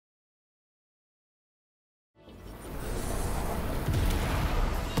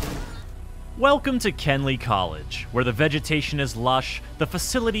Welcome to Kenley College, where the vegetation is lush, the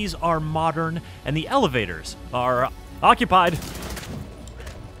facilities are modern, and the elevators are occupied.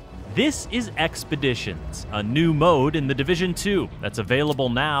 This is Expeditions, a new mode in the Division 2 that's available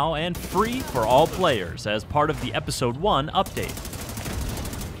now and free for all players as part of the Episode 1 update.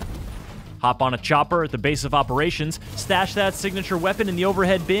 Hop on a chopper at the base of operations, stash that signature weapon in the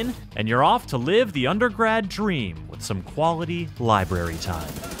overhead bin, and you're off to live the undergrad dream with some quality library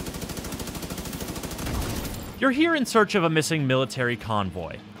time. You're here in search of a missing military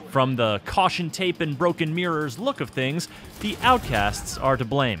convoy. From the caution tape and broken mirrors look of things, the outcasts are to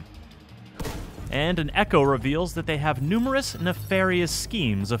blame. And an echo reveals that they have numerous nefarious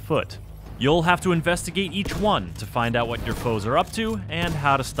schemes afoot. You'll have to investigate each one to find out what your foes are up to and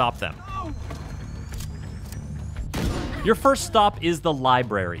how to stop them. Your first stop is the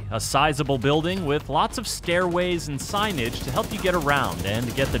library, a sizable building with lots of stairways and signage to help you get around and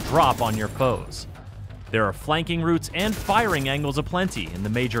to get the drop on your foes. There are flanking routes and firing angles aplenty in the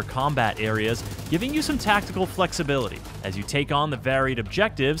major combat areas, giving you some tactical flexibility as you take on the varied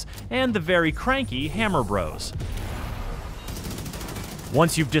objectives and the very cranky Hammer Bros.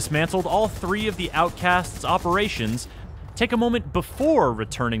 Once you've dismantled all three of the Outcasts' operations, take a moment before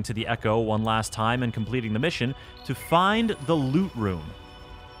returning to the Echo one last time and completing the mission to find the loot room.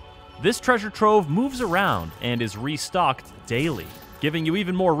 This treasure trove moves around and is restocked daily, giving you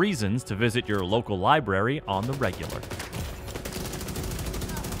even more reasons to visit your local library on the regular.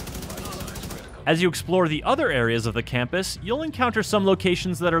 As you explore the other areas of the campus, you'll encounter some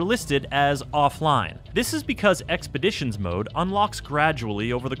locations that are listed as offline. This is because Expeditions mode unlocks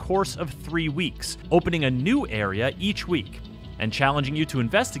gradually over the course of 3 weeks, opening a new area each week, and challenging you to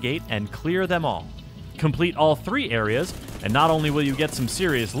investigate and clear them all. Complete all 3 areas, and not only will you get some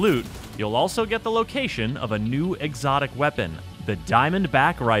serious loot, you'll also get the location of a new exotic weapon, the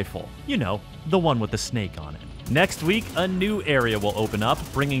Diamondback Rifle. You know, the one with the snake on it. Next week, a new area will open up,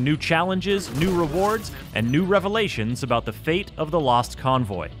 bringing new challenges, new rewards, and new revelations about the fate of the Lost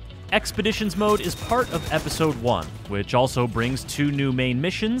Convoy. Expeditions mode is part of Episode 1, which also brings 2 new main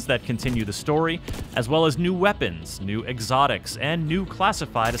missions that continue the story, as well as new weapons, new exotics, and new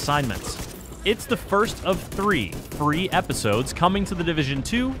classified assignments. It's the first of 3 free episodes coming to the Division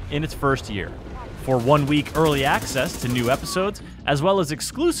 2 in its first year. For 1 week early access to new episodes, as well as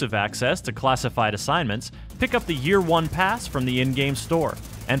exclusive access to classified assignments, pick up the Year 1 pass from the in-game store.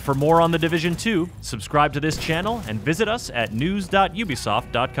 And for more on the Division 2, subscribe to this channel and visit us at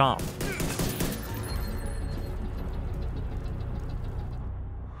news.ubisoft.com.